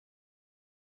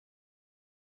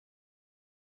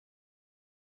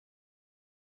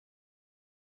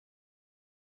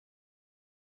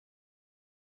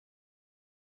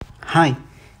Hi,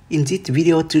 in this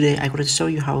video today I'm going to show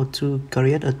you how to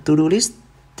create a to-do list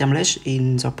template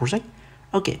in the project.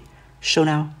 Okay, so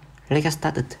now let's get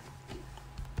started.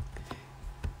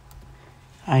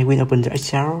 I will open the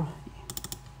Excel.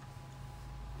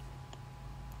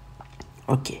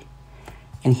 Okay,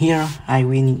 and here I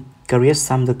will create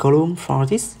some the column for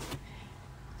this.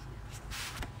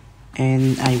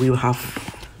 And I will have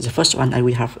the first one. I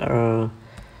will have a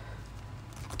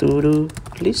to-do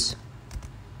list.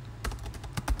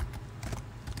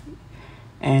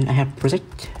 And I have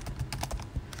project.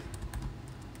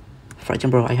 For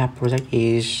example, I have project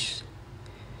is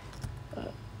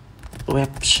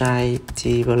website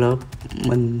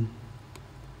development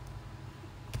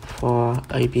for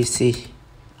ABC.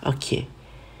 Okay,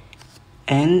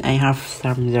 and I have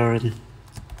some the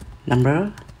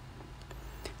number,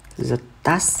 the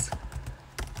task,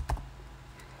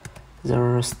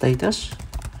 the status,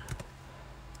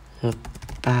 the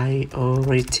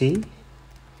priority,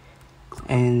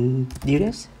 and due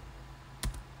dates.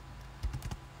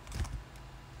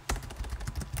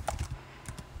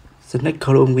 The next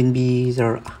column will be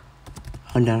the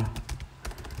owner,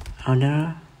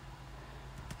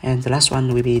 and the last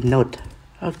one will be note.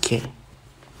 Okay,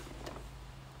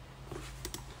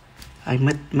 I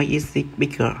must make it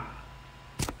bigger.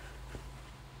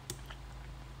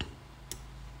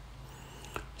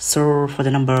 So for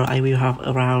the number, I will have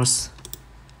around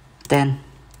 10.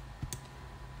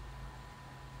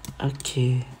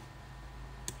 Okay,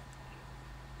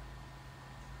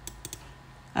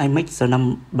 I make the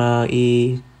number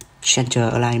is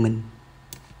center alignment.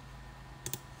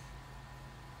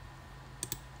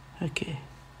 Okay,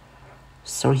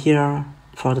 so here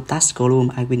for the task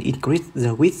column I will increase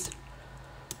the width.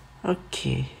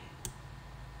 Okay,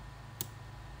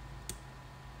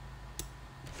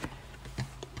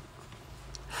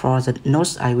 for the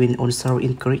notes I will also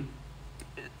increase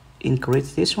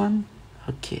this one.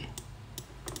 Okay,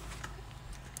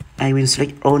 I will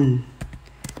select on,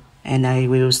 and I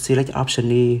will select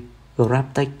option E,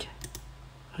 wrap text.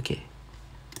 Okay,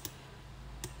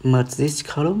 merge this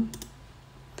column,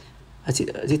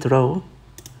 this row,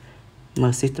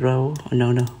 merge this row. Oh,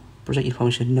 no, project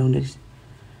information, no, this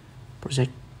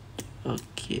project.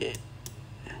 Okay,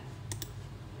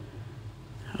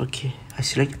 I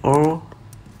select all,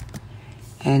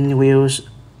 and will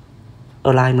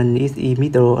alignment is in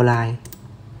middle align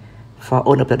for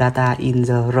all of the data in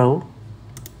the row.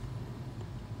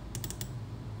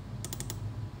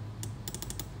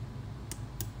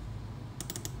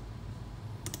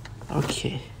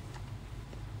 Okay,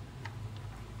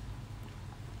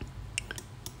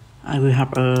 I will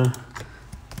have a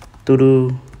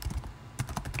to-do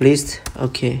list.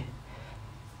 Okay,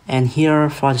 and here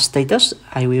for the status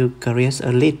I will create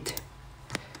a lead.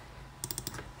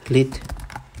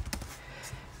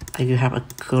 I will have a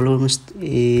column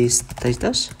is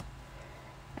status,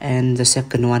 and the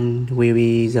second one will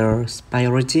be the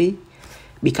priority,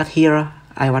 because here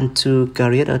I want to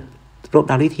create a drop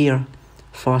down list here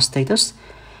for status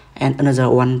and another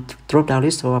one drop down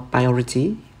list for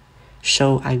priority.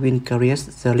 So I will create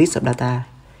the list of data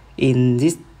in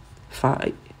this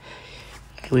file.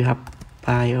 We have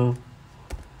priority.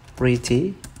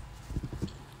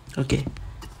 Okay,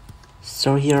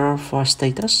 so here for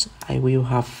status I will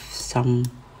have some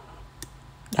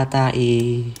data.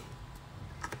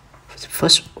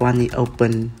 First one is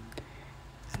open,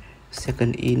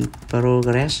 second in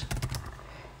progress,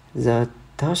 the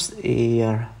third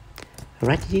is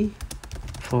ready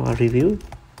for review,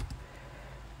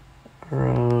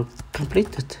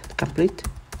 complete,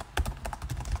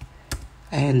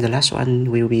 and the last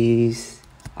one will be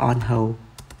on hold.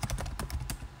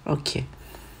 Okay,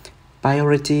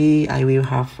 priority I will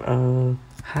have a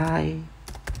high,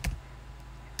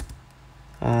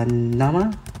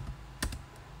 normal,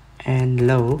 and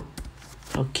low.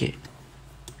 Okay,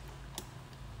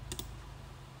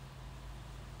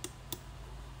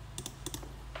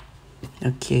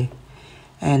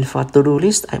 and for to-do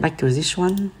list I back to this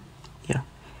one. Yeah,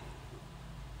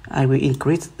 I will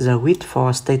increase the width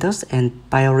for status and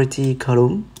priority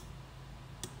column.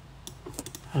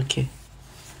 Okay,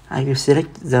 I will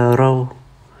select the row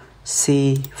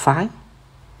C5,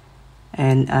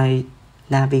 and I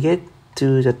navigate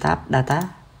to the tab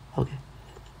data. Okay,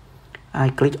 I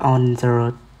click on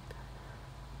the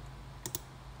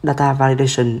data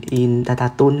validation in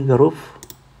data tool group.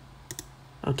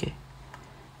 Okay,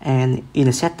 and in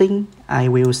the setting I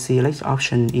will select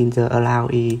option in the allow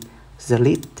the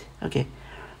lead. Okay,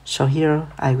 so here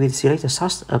I will select the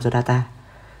source of the data,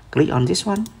 click on this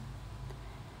one,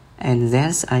 and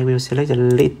then I will select the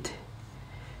lead.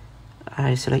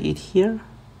 I select it here.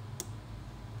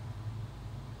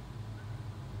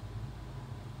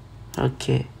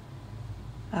 Okay,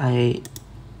 I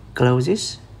close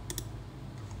this,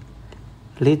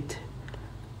 lid,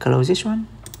 close this one.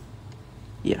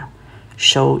 Yeah,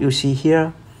 so you see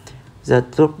here the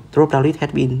drop down list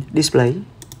has been displayed.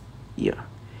 Yeah,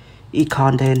 it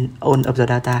contains all of the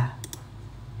data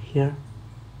here.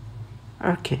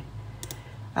 Okay,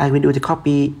 I will do the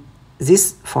copy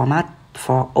this format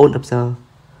for all of the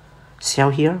cell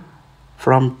here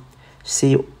from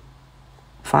C5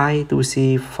 to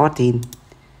C14.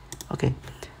 Okay,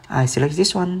 I select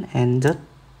this one and just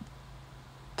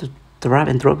drag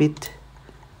and drop it.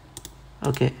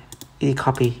 Okay, it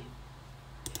copy.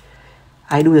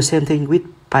 I do the same thing with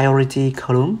priority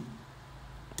column,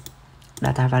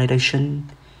 data validation,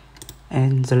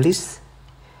 and the list.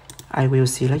 I will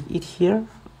select it here,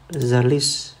 the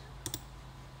list.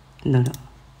 No.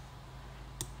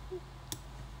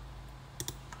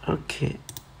 Okay.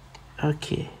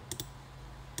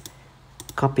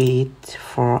 Copy it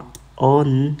for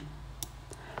on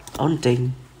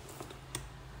thing.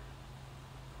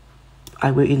 I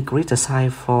will increase the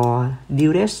size for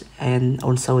due date and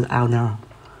also the owner.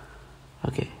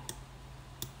 Okay.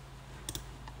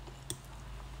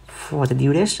 For the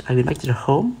due date, I will make the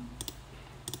home.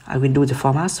 I will do the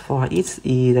format for it is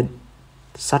the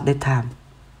short date time.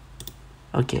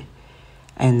 Okay.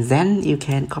 And then you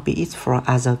can copy it for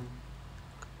other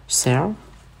cell.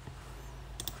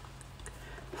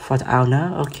 For the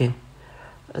owner, okay.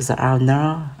 The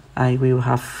owner, I will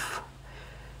have.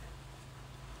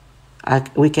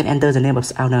 We can enter the name of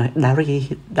the owner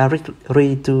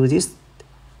directly to this,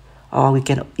 or we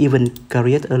can even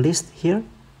create a list here.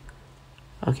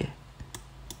 Okay.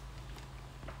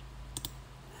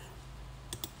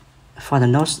 For the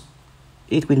notes,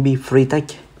 it will be free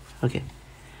text. Okay.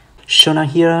 So now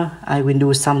here I will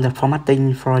do some the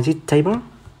formatting for this table.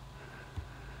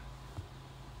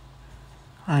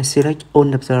 I select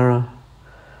all of the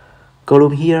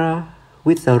column here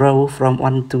with the row from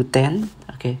 1 to 10.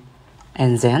 Okay.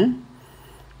 And then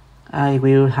I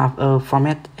will have a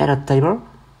format edit table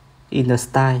in the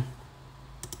style.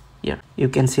 Yeah, you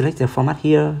can select the format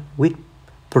here with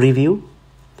preview.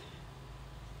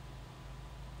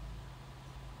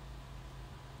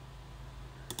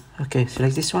 Okay,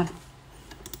 select this one.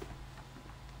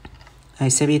 I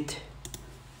save it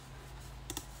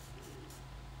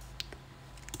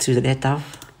to the data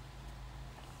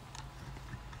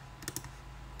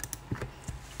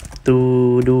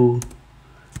TODO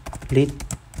list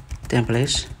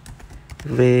template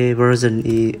where version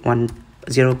is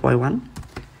 0.1.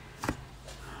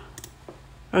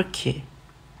 Okay,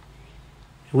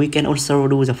 we can also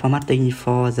do the formatting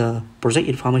for the project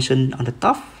information on the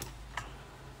top.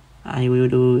 I will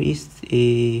do is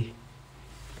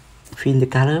fill the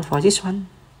color for this one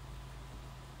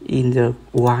in the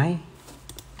white.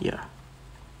 Yeah.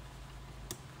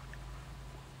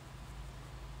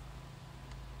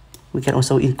 We can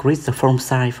also increase the font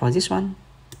size for this one.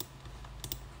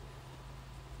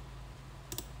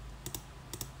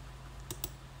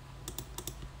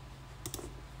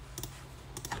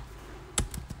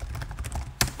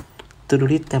 To-do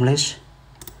list template.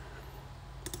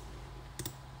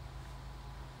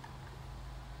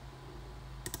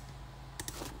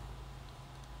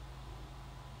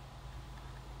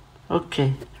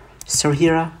 Okay, so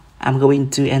here I'm going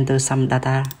to enter some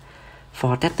data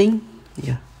for testing.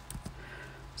 Yeah.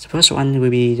 The first one will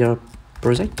be the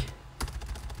project.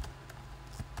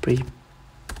 Prepare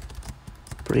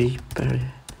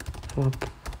for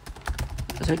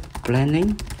project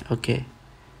planning. Okay.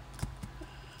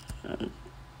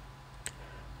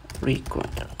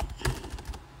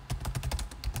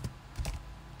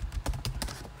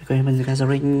 Requirement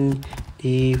gathering,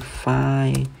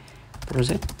 define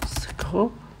project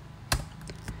scope,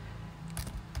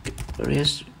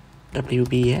 various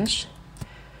WBS,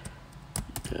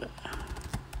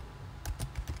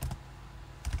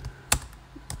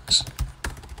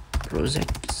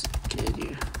 project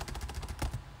schedule.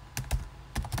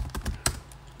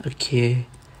 Okay.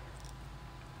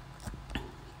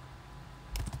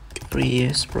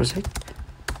 Previous project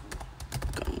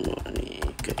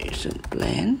communication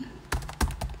plan,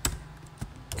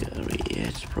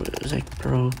 create project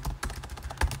pro.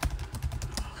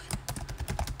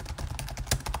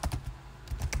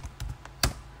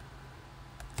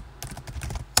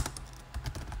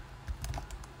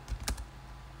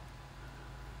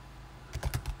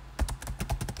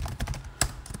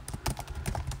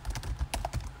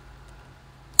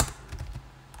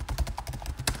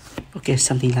 Okay,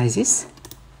 something like this.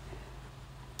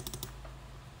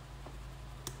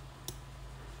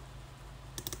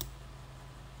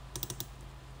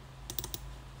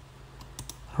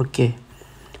 Okay,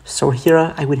 so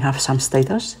here I will have some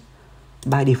status.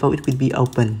 By default it will be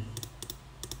open.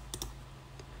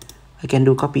 I can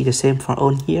do copy the same for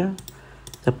on here.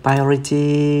 The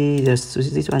priority, this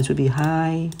one should be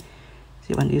high,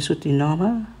 this one should be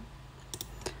normal,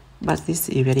 but this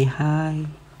is very high,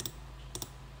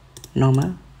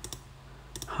 normal,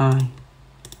 high,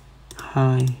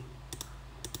 high,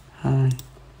 high,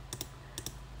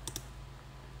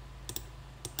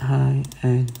 high,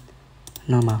 and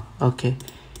normal. Okay,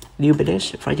 new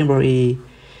dash, for example,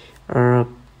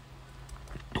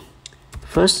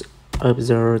 first of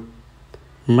the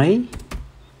May.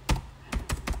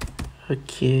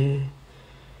 Okay,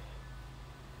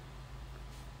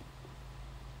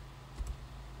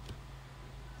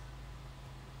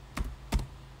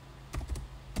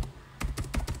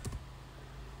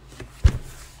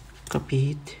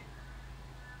 copy it.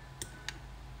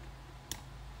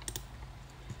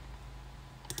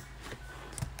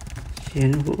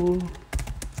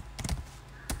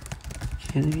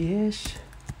 Canvas.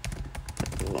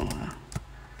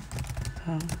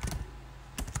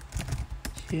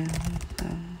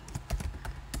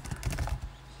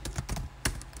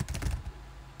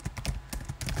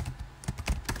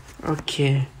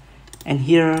 Okay, and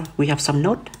here we have some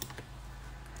note.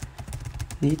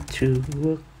 Need to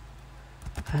work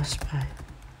as by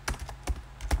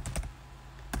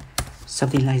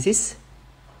something like this.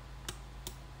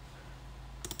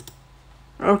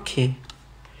 Okay,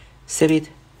 save it.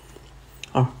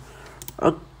 Oh,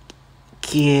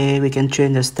 okay, we can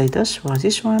change the status for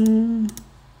this one.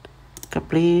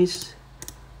 Complete.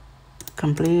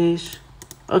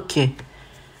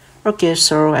 Okay,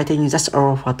 so I think that's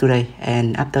all for today.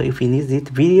 And after you finish this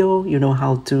video, you know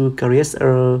how to create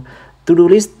a to-do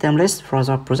list template for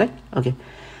the project. Okay,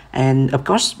 and of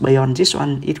course beyond this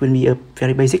one it will be a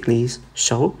very basic list,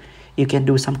 so you can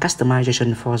do some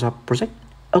customization for the project.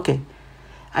 Okay,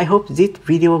 I hope this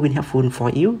video will be helpful for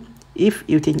you. If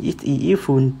you think it is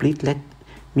useful, please let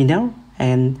me know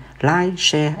and like,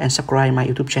 share and subscribe my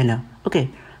YouTube channel. Okay,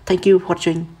 thank you for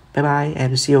watching. Bye bye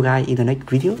and see you guys in the next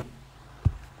video.